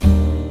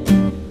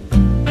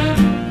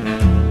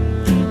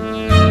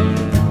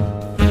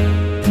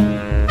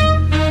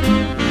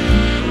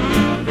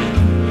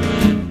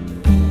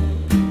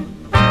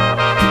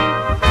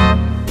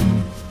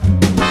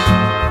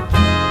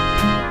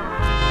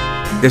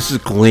This is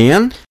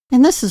Glenn.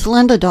 And this is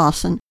Linda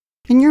Dawson,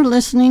 and you're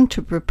listening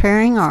to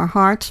Preparing Our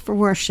Hearts for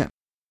Worship,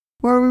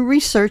 where we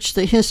research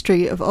the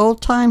history of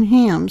old-time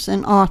hymns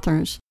and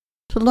authors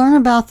to learn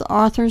about the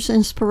author's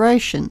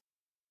inspiration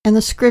and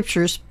the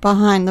scriptures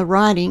behind the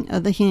writing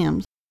of the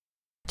hymns.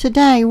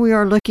 Today we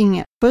are looking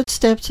at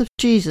Footsteps of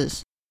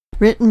Jesus,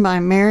 written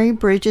by Mary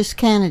Bridges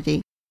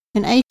Kennedy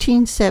in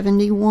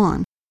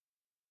 1871.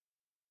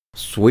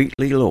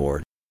 Sweetly,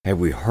 Lord, have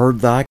we heard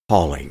thy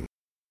calling?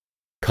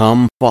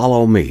 Come,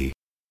 follow me.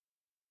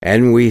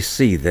 And we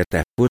see that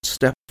thy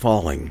footstep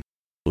falling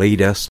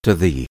lead us to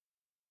thee.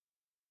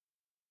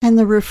 And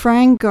the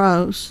refrain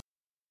goes,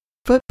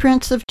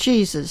 footprints of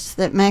Jesus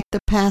that make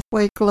the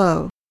pathway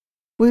glow.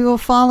 We will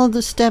follow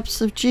the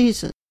steps of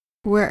Jesus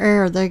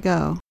where'er they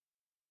go.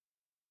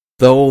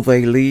 Though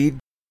they lead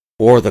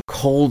o'er the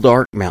cold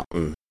dark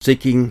mountain,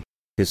 seeking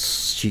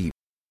his sheep,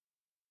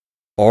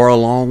 or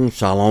along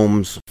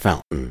Shalom's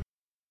fountain,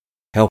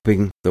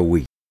 helping the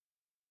weak.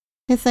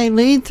 If they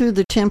lead through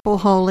the temple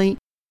holy,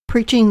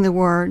 preaching the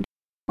word,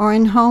 or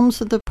in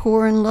homes of the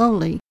poor and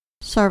lowly,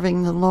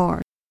 serving the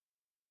Lord.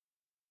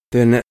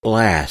 Then at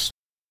last,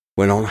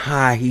 when on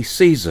high he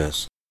sees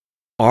us,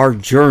 our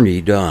journey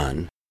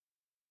done,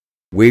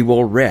 we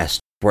will rest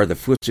where the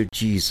foot of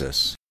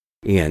Jesus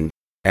end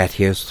at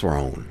his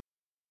throne.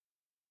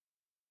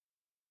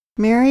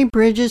 Mary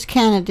Bridges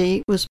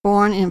Kennedy was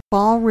born in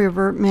Fall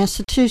River,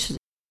 Massachusetts,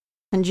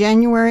 on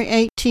January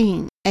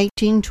 18,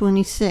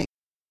 1826.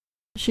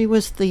 She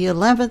was the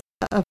 11th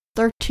of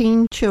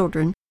 13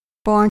 children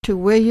born to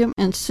William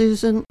and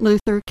Susan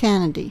Luther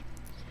Kennedy.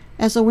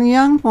 As a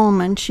young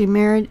woman, she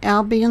married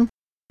Albion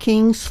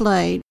King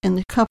Slade, and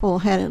the couple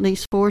had at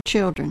least 4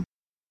 children.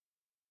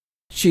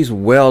 She's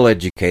well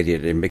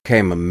educated and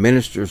became a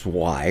minister's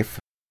wife,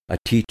 a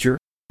teacher,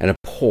 and a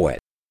poet.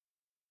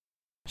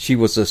 She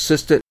was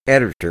assistant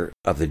editor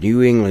of the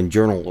New England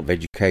Journal of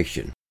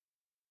Education.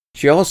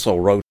 She also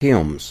wrote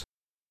hymns,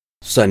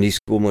 Sunday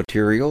school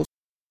materials,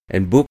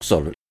 and books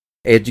on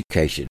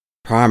education,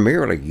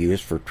 primarily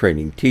used for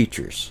training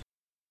teachers.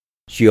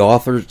 She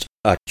authored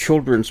a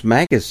children's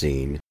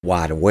magazine,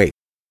 Wide Awake.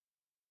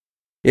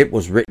 It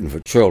was written for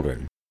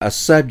children, a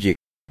subject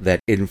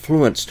that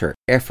influenced her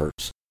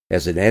efforts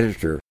as an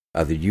editor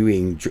of the New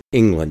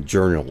England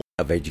Journal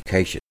of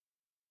Education.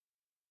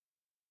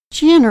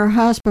 She and her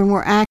husband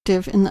were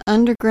active in the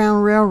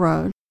Underground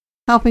Railroad,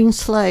 helping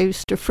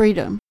slaves to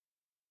freedom.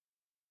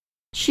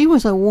 She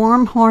was a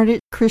warm-hearted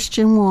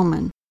Christian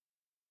woman.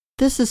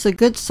 This is a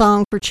good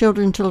song for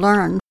children to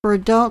learn, for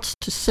adults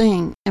to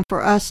sing, and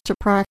for us to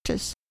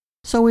practice,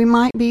 so we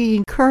might be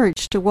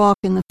encouraged to walk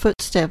in the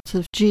footsteps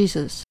of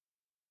Jesus.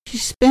 She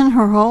spent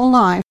her whole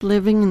life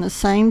living in the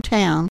same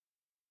town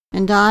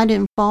and died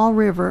in Fall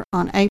River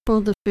on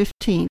April the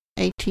 15th,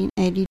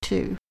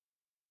 1882.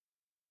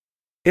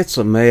 It's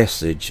a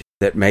message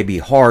that may be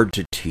hard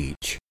to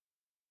teach.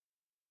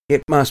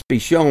 It must be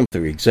shown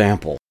through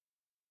example.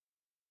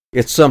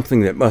 It's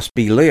something that must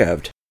be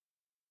lived.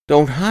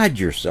 Don't hide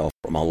yourself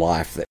from a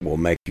life that will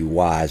make you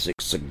wise,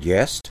 it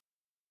suggests.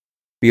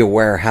 Be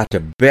aware how to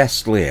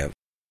best live,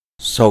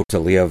 so to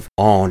live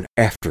on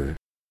after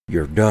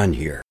you're done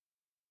here.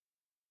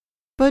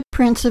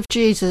 Footprints of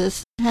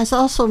Jesus has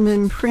also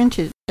been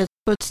printed as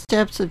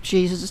Footsteps of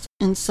Jesus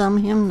in some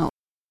hymnals.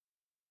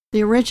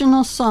 The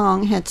original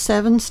song had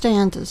 7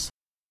 stanzas,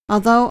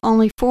 although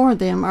only 4 of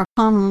them are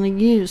commonly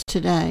used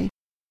today.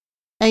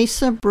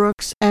 Asa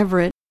Brooks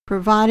Everett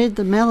provided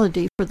the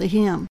melody for the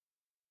hymn.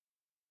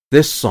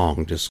 This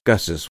song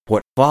discusses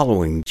what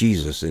following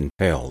Jesus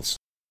entails.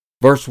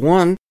 Verse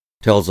 1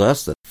 tells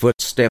us that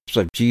footsteps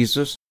of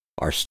Jesus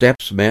are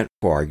steps meant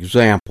for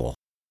example.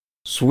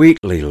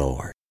 Sweetly,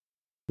 Lord,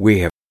 we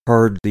have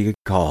heard thee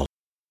call.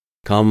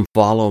 Come,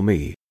 follow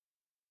me.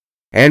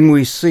 And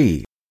we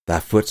see thy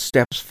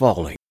footsteps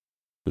falling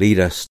lead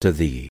us to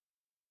thee.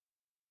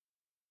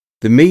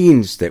 The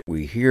means that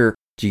we hear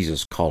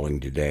Jesus calling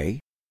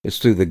today is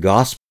through the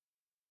gospel,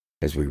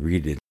 as we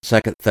read in 2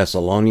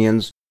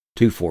 Thessalonians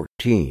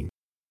 2:14.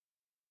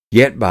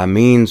 Yet by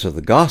means of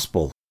the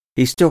gospel,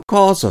 he still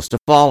calls us to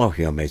follow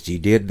him as he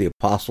did the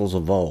apostles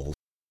of old,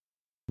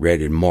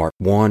 read in Mark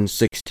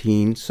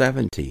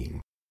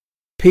 1:16-17.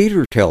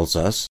 Peter tells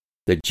us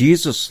that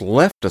Jesus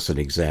left us an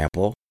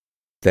example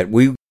that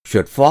we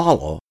should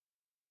follow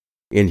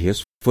in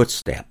his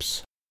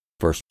footsteps,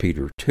 1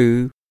 Peter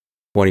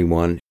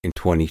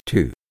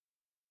 2:21-22.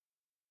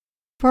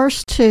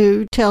 Verse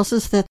 2 tells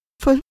us that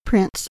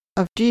footprints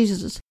of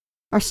Jesus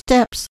are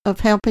steps of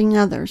helping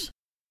others,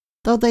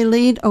 though they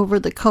lead over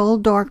the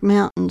cold, dark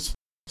mountains,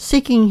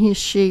 seeking his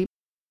sheep,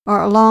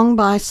 or along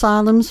by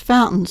Siloam's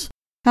fountains,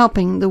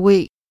 helping the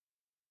weak.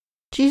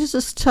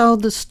 Jesus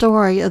told the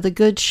story of the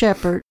Good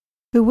Shepherd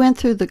who went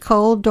through the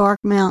cold, dark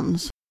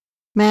mountains,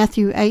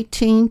 Matthew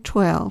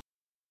 18:12.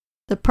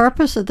 The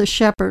purpose of the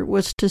shepherd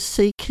was to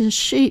seek his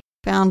sheep,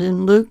 found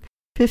in Luke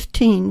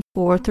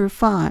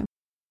 15:4-5.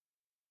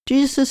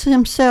 Jesus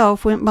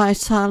himself went by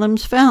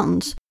Siloam's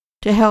fountains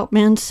to help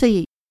men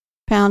see,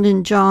 found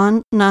in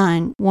John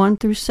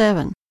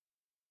 9:1-7.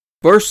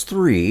 Verse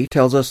 3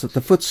 tells us that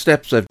the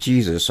footsteps of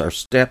Jesus are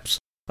steps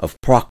of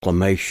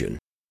proclamation.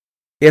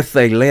 If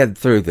they led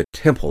through the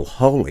temple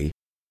holy,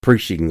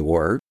 preaching the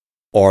word,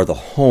 or the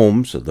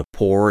homes of the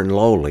poor and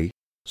lowly,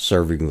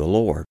 serving the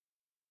Lord.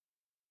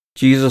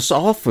 Jesus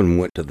often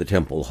went to the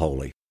temple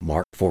holy,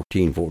 Mark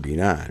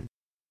 14:49.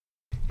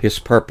 His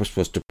purpose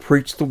was to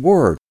preach the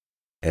word,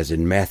 as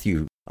in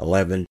Matthew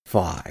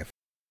 11:5.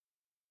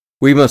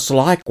 We must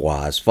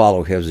likewise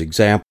follow his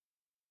example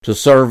to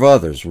serve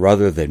others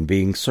rather than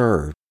being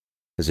served,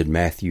 as in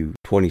Matthew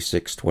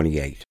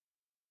 26:28.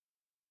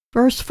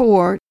 Verse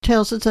 4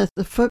 tells us that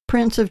the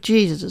footprints of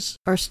Jesus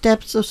are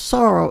steps of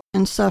sorrow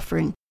and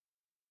suffering.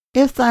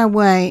 If thy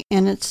way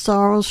in its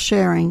sorrows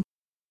sharing,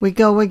 we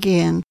go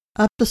again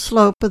up the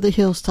slope of the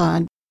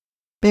hillside,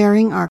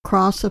 bearing our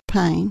cross of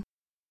pain.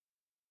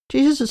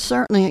 Jesus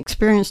certainly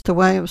experienced the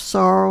way of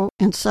sorrow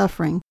and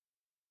suffering,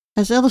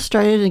 as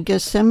illustrated in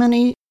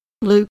Gethsemane,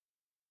 Luke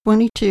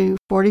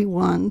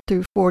 22:41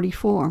 through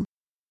 44.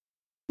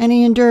 And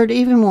he endured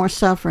even more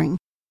suffering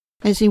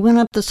as he went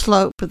up the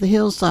slope of the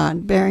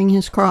hillside bearing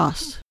his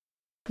cross,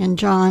 in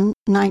John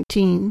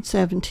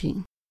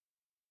 19:17.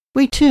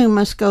 We too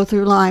must go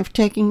through life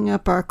taking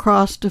up our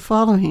cross to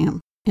follow him,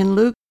 in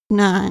Luke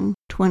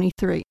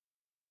 9:23.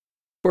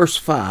 Verse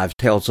 5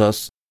 tells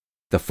us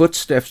the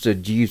footsteps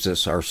of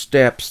Jesus are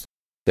steps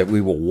that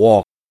we will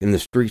walk in the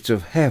streets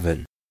of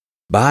heaven.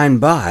 By and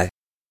by,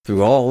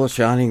 through all the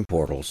shining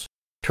portals,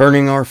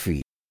 turning our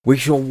feet, we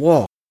shall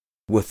walk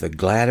with the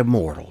glad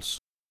immortals,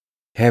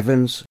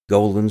 heaven's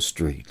golden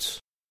streets.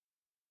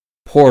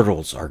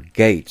 Portals are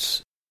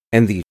gates,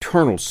 and the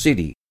eternal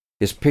city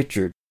is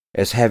pictured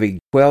as having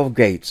 12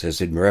 gates,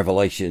 as in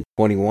Revelation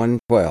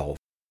 21:12.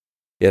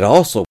 It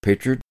also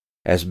pictured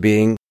as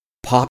being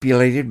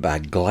populated by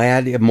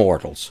glad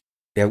immortals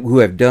who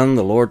have done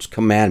the Lord's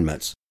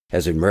commandments,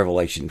 as in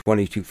Revelation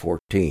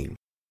 22:14.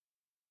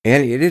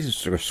 And it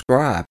is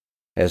described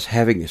as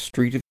having a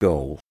street of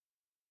gold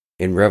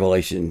in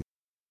Revelation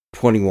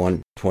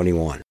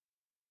 21:21.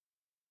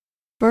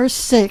 Verse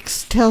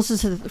 6 tells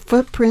us that the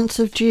footprints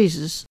of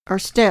Jesus are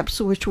steps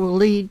which will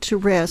lead to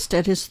rest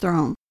at his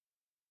throne.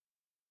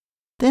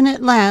 Then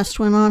at last,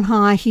 when on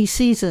high he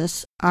sees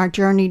us, our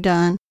journey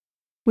done,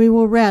 we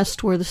will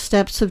rest where the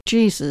steps of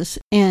Jesus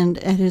end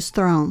at his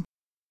throne.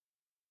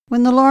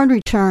 When the Lord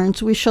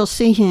returns, we shall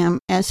see him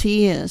as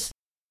he is,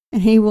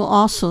 and he will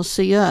also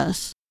see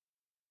us.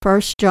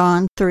 1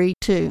 John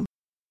 3:2.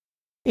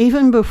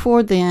 Even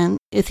before then,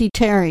 if he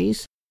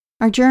tarries,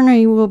 our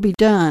journey will be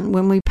done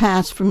when we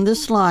pass from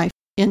this life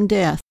in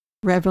death.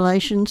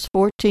 Revelations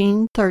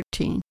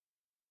 14:13.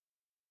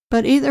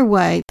 But either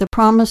way, the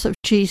promise of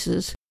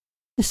Jesus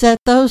is that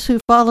those who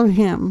follow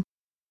him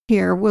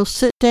here will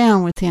sit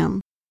down with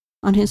him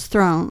on his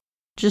throne,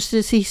 just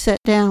as he sat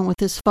down with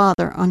his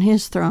Father on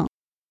his throne.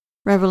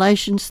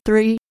 Revelations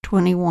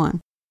 3:21.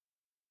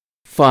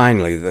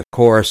 Finally, the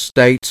chorus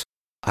states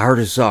our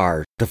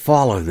desire to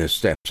follow the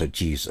steps of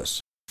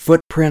Jesus,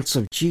 footprints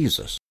of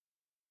Jesus,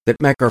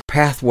 that make our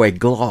pathway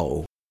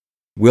glow.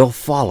 We'll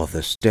follow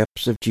the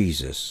steps of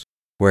Jesus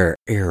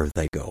where'er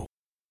they go.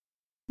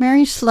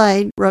 Mary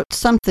Slade wrote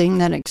something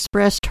that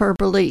expressed her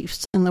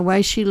beliefs in the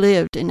way she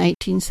lived in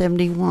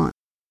 1871.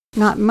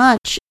 Not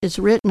much is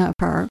written of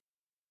her,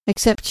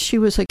 except she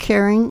was a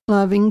caring,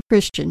 loving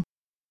Christian,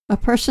 a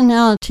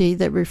personality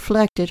that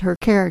reflected her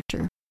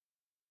character.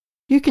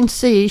 You can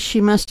see she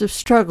must have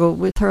struggled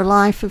with her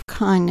life of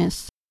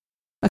kindness,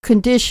 a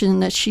condition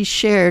that she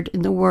shared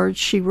in the words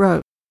she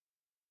wrote.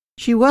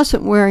 She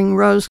wasn't wearing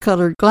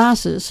rose-colored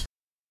glasses,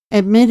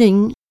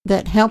 admitting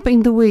that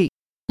helping the weak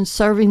and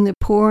serving the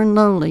poor and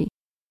lowly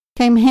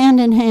came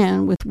hand in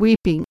hand with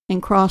weeping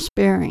and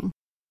cross-bearing.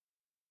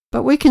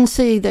 But we can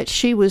see that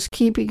she was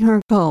keeping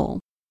her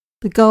goal,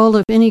 the goal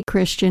of any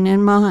Christian,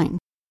 in mind.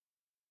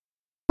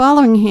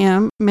 Following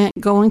him meant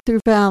going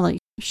through valley,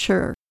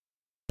 sure,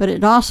 but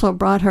it also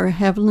brought her a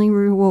heavenly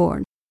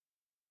reward,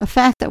 a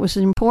fact that was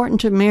important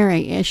to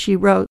Mary as she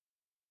wrote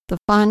the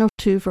final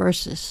 2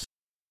 verses.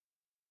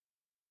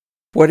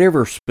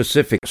 Whatever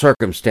specific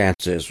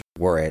circumstances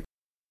were at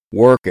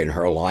work in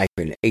her life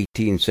in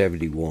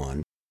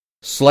 1871,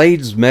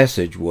 Slade's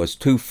message was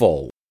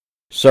twofold.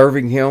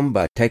 Serving him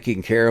by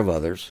taking care of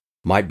others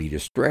might be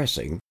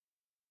distressing,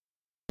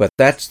 but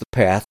that's the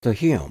path to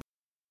him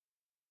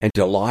and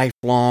to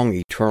lifelong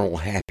eternal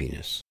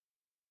happiness.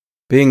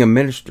 Being a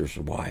minister's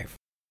wife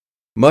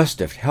must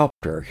have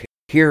helped her,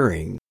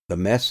 hearing the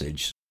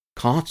message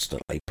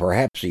constantly,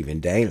 perhaps even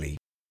daily.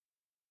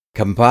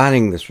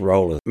 Combining this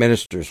role as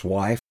minister's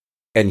wife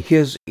and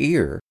his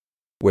ear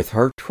with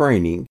her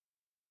training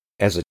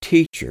as a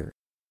teacher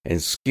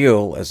and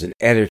skill as an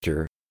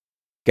editor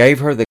gave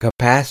her the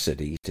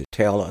capacity to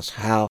tell us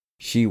how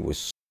she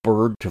was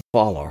spurred to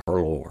follow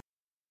her Lord.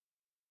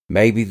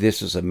 Maybe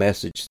this is a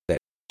message that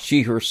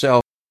she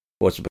herself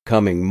was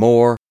becoming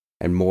more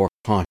and more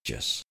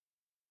conscious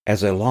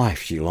as a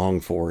life she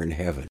longed for in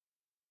heaven.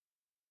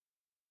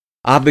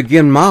 I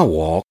began my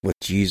walk with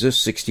Jesus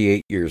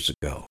 68 years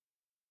ago.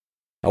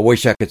 I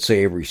wish I could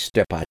say every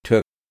step I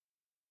took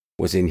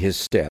was in his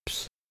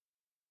steps,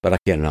 but I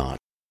cannot.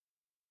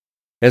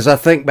 As I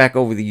think back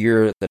over the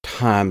year at the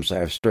times I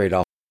have strayed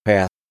off the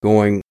path,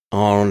 going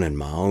on in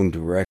my own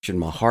direction,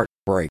 my heart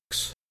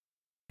breaks.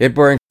 It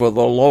breaks for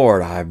the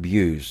Lord I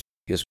abused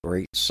His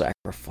great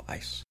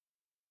sacrifice.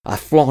 I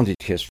flaunted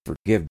His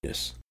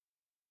forgiveness.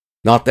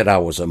 Not that I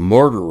was a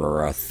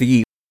murderer or a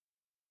thief,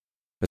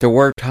 but there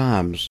were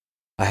times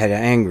I had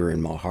anger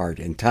in my heart,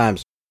 and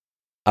times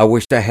I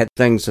wished I had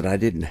things that I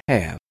didn't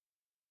have.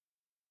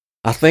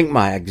 I think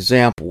my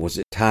example was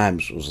at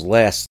times was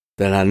less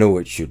than I knew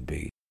it should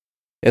be.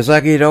 As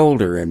I get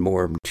older and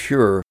more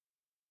mature,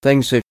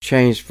 things have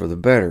changed for the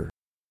better.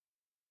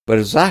 But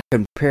as I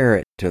compare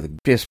it to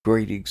this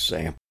great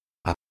example,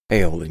 I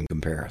pale in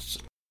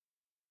comparison.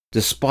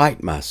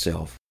 Despite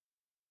myself,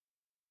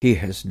 He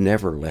has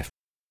never left me.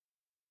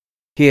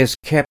 He has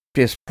kept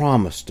His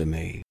promise to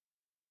me.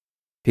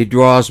 He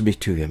draws me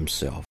to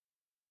Himself.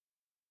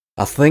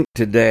 I think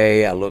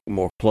today I look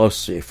more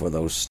closely for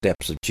those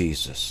steps of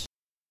Jesus.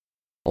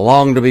 I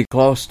long to be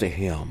close to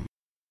Him,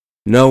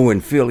 know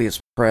and feel His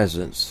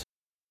presence.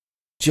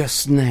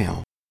 Just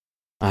now,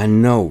 I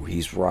know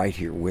He's right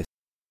here with me.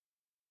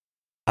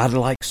 I'd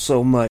like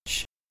so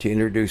much to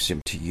introduce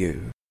Him to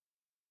you.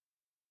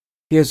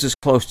 He is as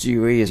close to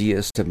you as He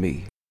is to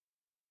me.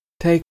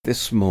 Take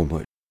this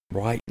moment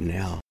right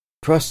now.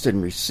 Trust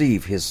and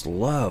receive His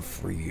love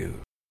for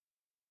you.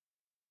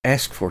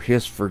 Ask for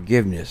His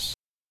forgiveness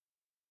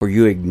for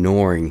you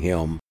ignoring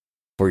Him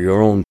for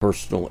your own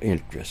personal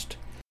interest.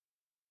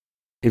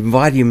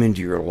 Invite Him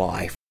into your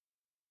life.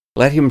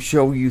 Let Him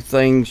show you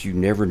things you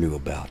never knew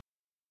about.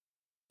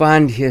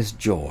 Find His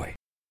joy,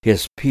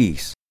 His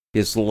peace,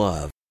 His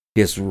love,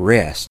 His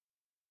rest.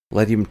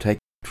 Let Him take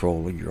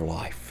control of your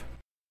life.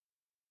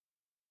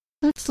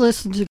 Let's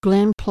listen to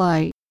Glenn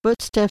play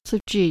Footsteps of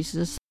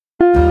Jesus.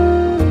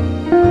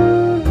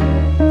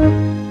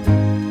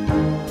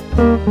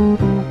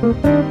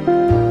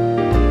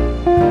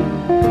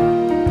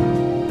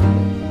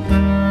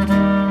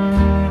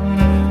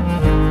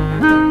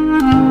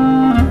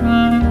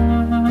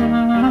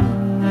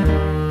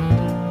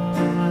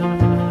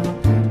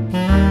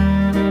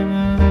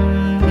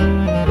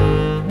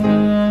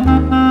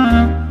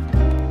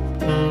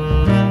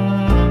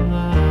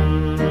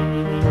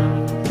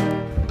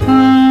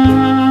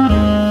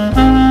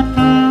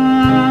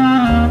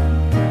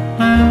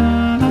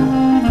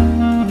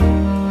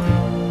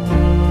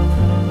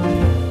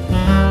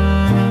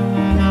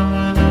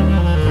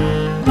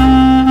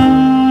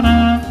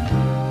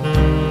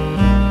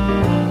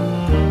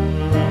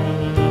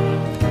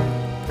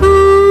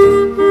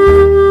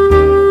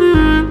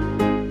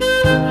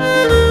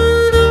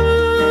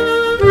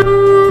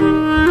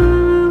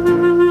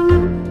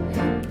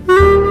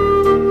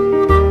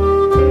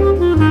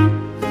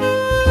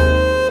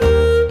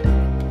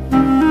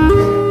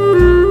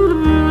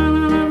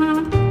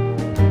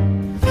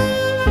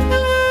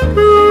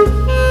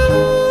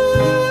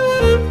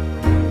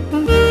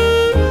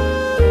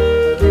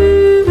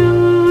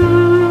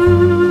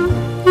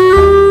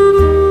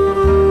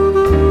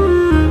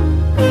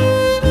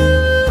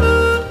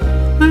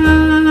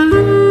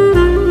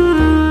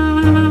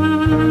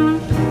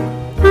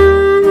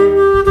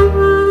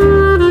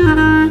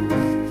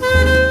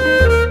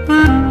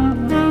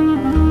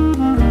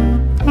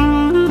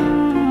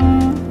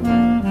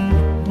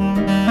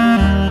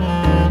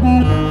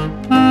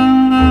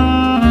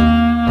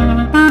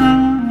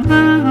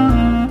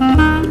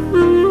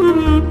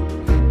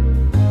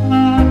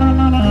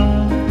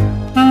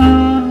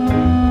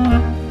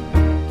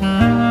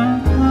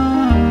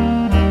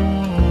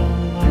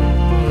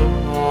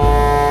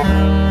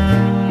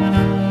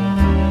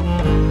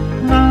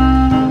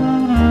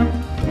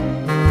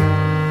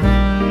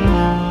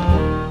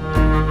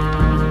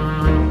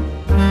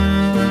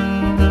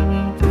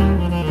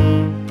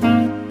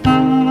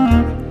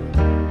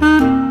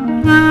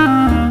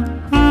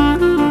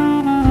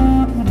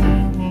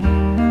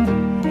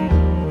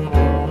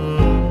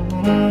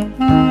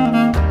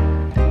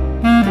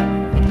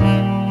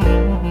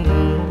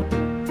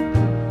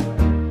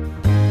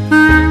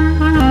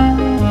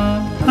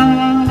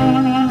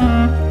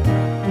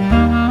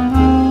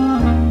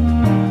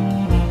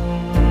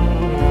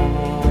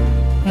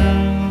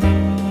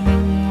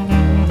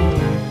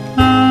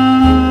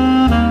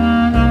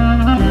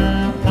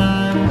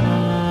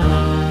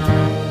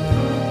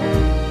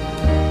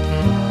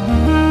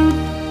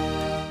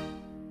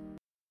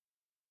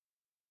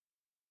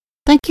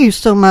 Thank you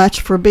so much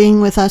for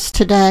being with us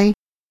today.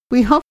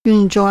 We hope you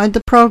enjoyed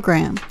the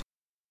program.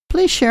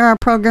 Please share our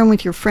program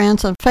with your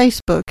friends on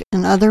Facebook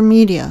and other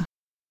media.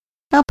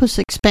 Help us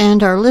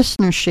expand our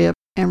listenership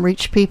and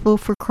reach people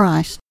for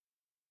Christ.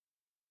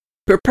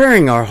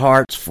 Preparing Our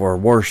Hearts for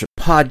Worship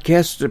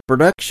podcast is a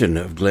production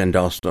of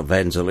Glendale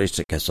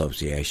Evangelistic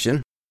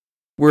Association.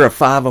 We're a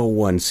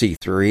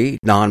 501c3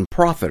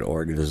 nonprofit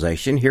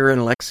organization here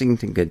in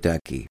Lexington,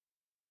 Kentucky.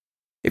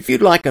 If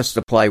you'd like us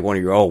to play one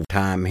of your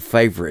old-time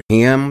favorite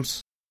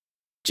hymns,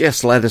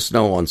 just let us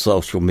know on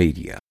social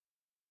media.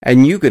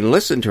 And you can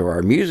listen to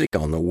our music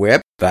on the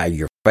web via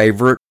your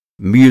favorite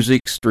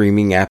music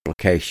streaming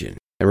application.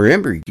 And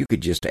remember, you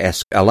could just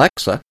ask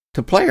Alexa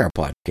to play our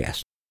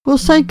podcast. We'll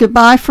say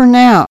goodbye for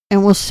now,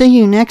 and we'll see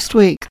you next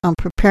week on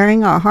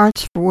Preparing Our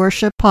Hearts for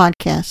Worship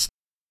podcast.